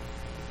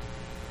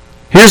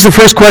 here's the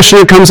first question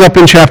that comes up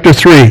in chapter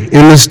 3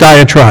 in this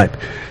diatribe.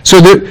 So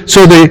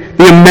the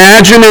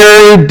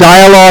imaginary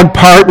dialogue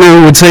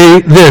partner would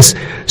say this: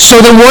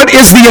 so then what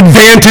is the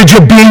advantage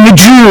of being a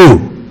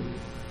Jew?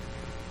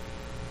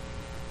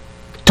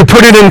 To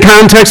put it in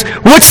context,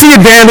 what's the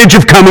advantage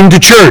of coming to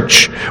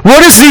church?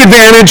 What is the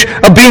advantage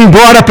of being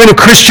brought up in a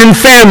Christian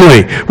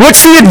family?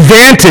 What's the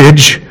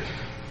advantage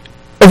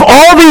of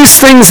all these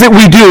things that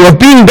we do, of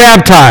being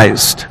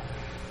baptized?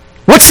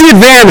 What's the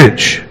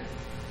advantage?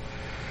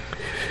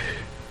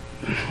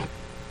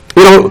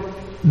 You know,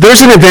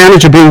 there's an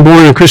advantage of being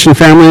born in a Christian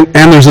family,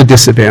 and there's a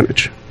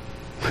disadvantage.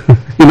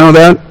 You know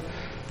that?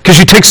 Because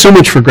you take so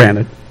much for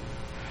granted.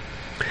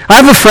 I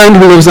have a friend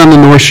who lives on the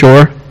North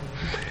Shore,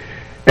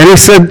 and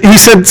he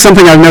said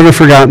something I've never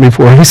forgotten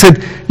before. He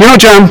said, you know,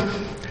 John,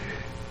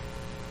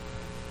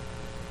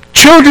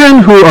 children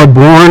who are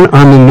born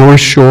on the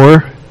North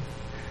Shore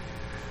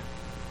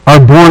are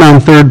born on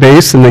third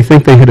base and they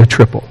think they hit a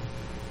triple.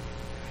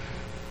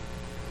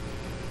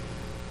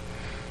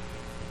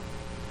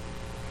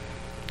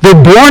 They're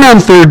born on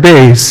third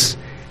base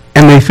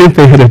and they think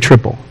they hit a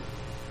triple.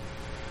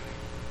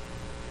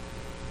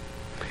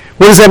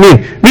 What does that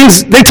mean? It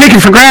means they take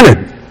it for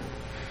granted.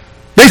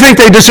 They think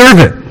they deserve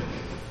it.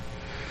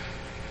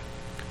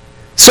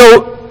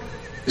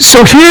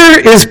 So here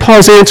is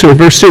Paul's answer in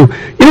verse 2. You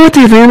know what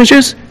the advantage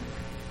is?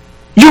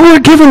 You were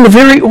given the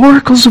very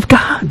oracles of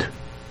God.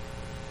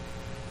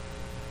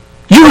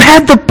 You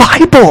had the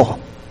Bible.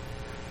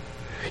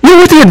 You know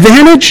what the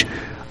advantage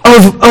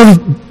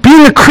of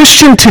being a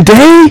Christian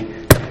today?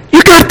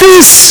 You got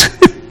this.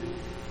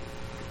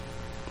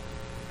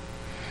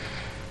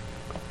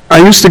 I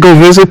used to go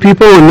visit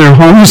people in their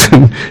homes,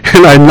 and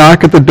I'd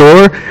knock at the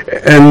door,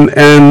 and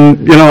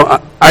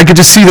I could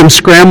just see them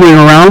scrambling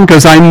around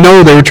because I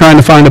know they were trying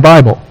to find a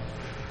Bible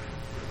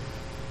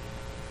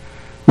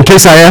in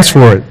case I asked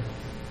for it.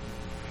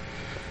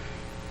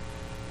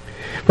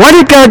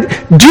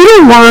 Do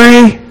you know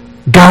why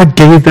God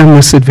gave them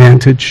this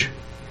advantage?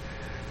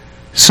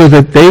 So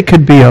that they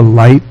could be a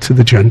light to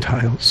the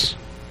Gentiles.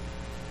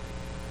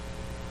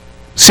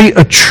 See,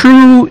 a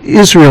true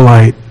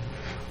Israelite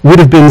would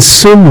have been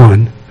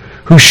someone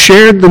who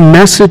shared the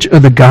message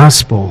of the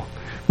gospel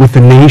with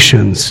the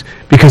nations,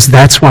 because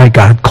that's why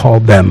God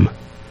called them.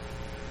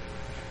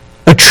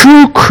 A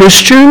true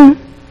Christian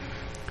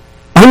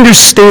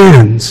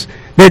understands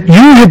that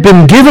you have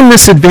been given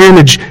this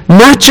advantage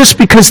not just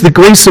because the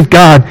grace of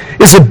God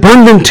is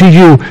abundant to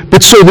you,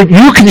 but so that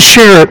you can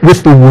share it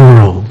with the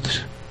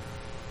world.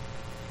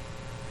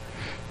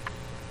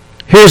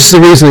 Here's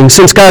the reasoning.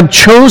 Since God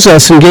chose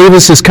us and gave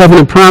us his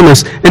covenant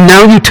promise, and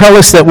now you tell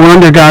us that we're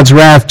under God's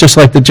wrath just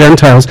like the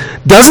Gentiles,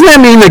 doesn't that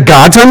mean that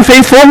God's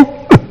unfaithful?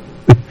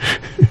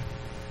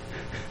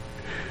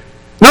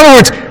 In other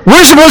words,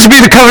 we're supposed to be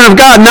the covenant of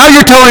God. Now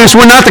you're telling us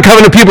we're not the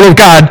covenant people of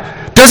God.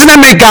 Doesn't that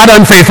make God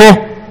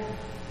unfaithful?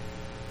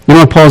 You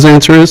know what Paul's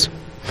answer is?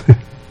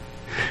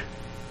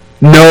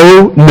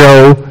 No,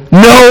 no,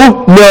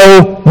 no,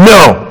 no,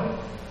 no.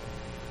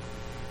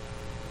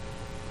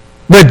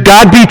 Let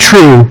God be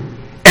true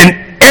and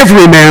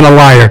every man a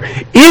liar.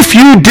 If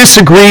you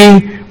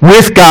disagree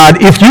with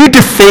God, if you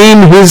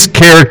defame his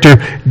character,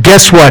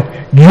 guess what?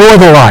 You're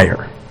the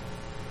liar.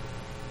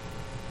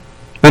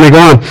 And they go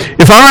on.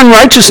 If our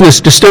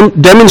unrighteousness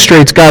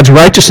demonstrates God's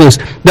righteousness,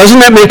 doesn't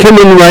that make him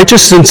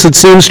unrighteous since it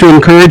seems to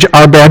encourage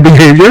our bad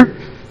behavior?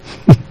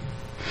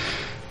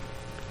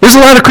 There's a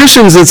lot of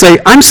Christians that say,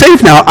 I'm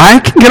safe now. I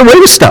can get away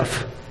with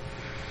stuff.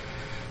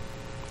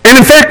 And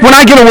in fact, when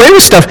I get away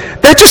with stuff,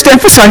 that just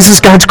emphasizes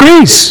God's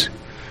grace.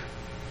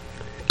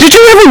 Did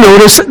you ever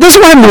notice, this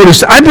is what I've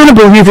noticed, I've been a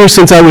believer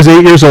since I was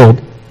 8 years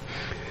old.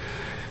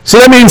 So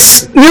that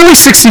means nearly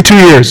 62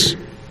 years.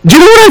 Do you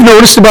know what I've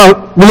noticed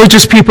about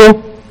religious people?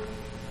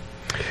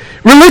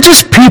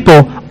 Religious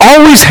people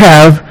always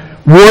have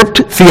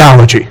warped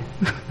theology.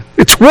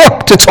 It's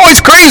warped. It's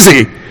always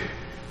crazy.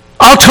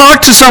 I'll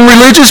talk to some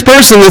religious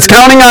person that's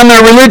counting on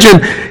their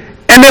religion,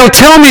 and they'll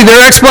tell me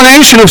their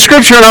explanation of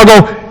Scripture, and I'll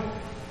go,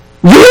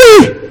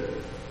 really?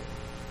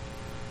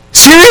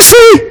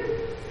 Seriously?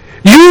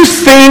 You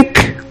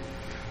think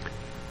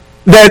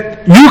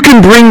that you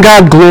can bring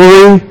God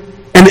glory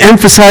and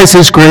emphasize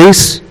his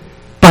grace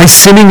by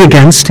sinning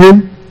against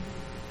him?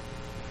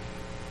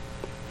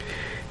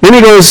 Then he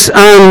goes,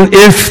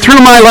 if through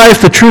my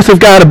life the truth of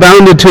God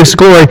abounded to his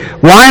glory,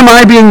 why am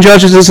I being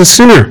judged as a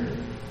sinner?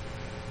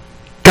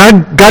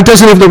 God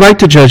doesn't have the right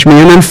to judge me.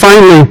 And then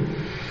finally,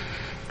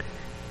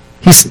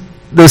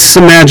 this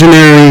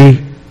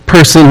imaginary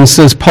person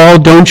says, Paul,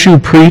 don't you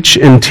preach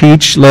and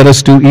teach, let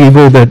us do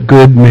evil that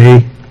good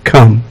may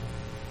come.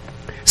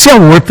 See how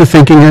warped the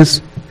thinking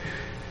is?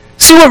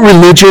 See what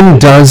religion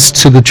does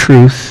to the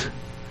truth?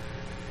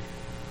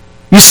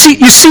 You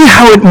see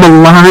how it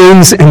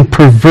maligns and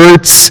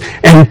perverts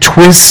and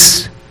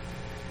twists?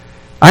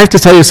 I have to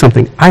tell you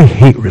something. I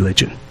hate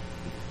religion.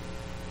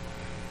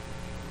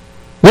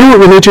 You know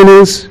what religion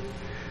is?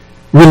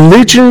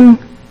 Religion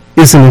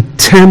is an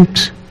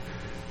attempt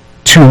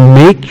to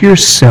make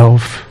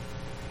yourself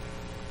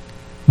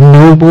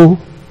noble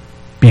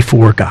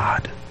before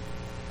God.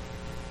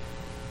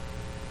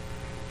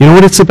 You know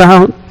what it's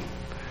about?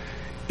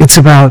 It's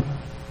about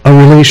a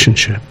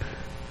relationship.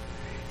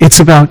 It's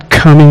about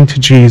coming to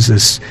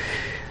Jesus.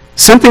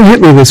 Something hit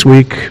me this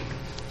week.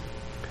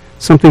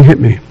 Something hit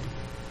me.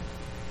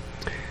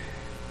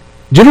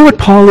 Do you know what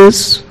Paul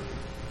is?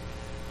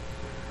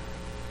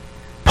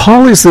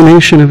 Paul is the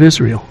nation of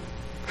Israel.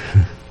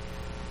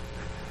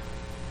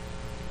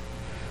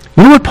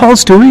 You know what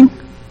Paul's doing?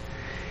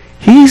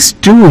 He's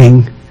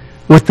doing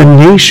what the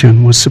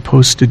nation was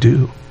supposed to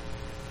do.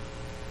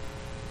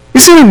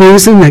 Isn't it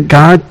amazing that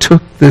God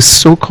took this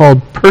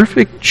so-called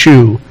perfect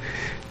Jew,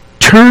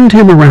 turned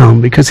him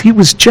around because he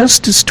was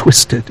just as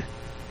twisted,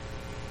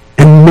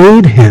 and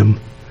made him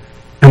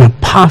an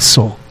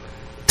apostle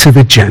to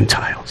the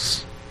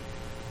Gentiles?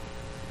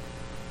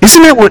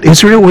 Isn't that what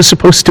Israel was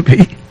supposed to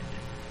be?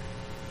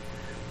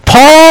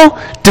 Paul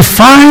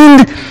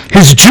defined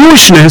his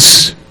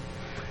Jewishness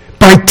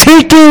by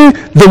taking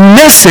the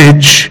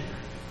message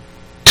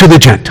to the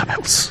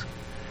Gentiles.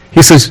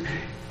 He says,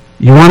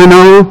 you want to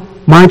know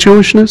my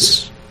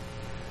Jewishness?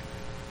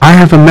 I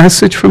have a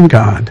message from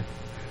God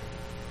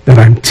that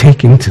I'm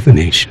taking to the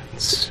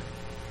nations.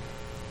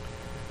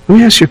 Let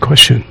me ask you a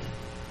question.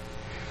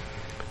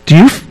 Do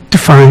you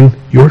define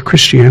your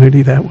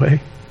Christianity that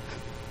way?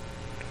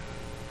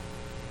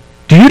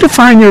 Do you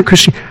define your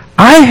Christianity?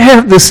 I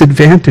have this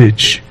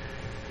advantage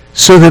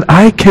so that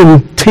I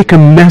can take a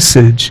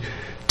message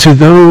to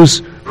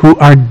those who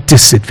are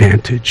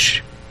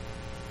disadvantaged,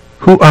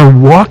 who are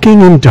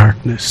walking in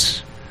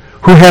darkness,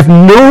 who have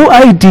no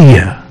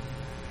idea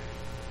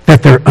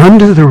that they're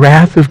under the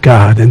wrath of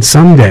God and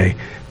someday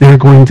they're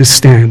going to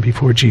stand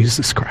before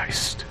Jesus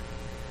Christ.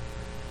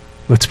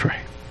 Let's pray.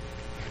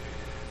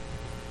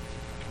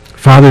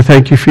 Father,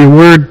 thank you for your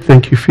word.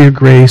 Thank you for your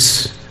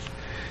grace.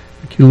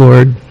 Thank you,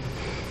 Lord.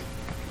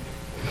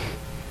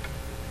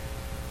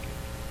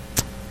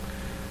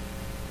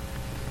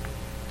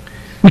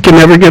 We can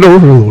never get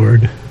over,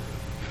 Lord,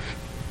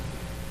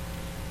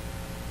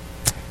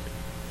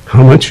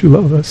 how much you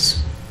love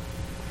us,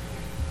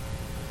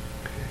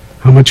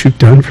 how much you've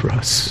done for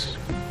us.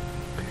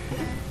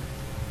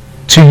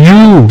 To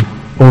you,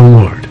 O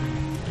Lord,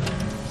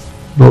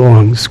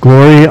 belongs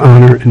glory,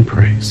 honor, and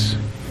praise.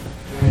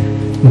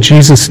 In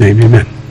Jesus' name, amen.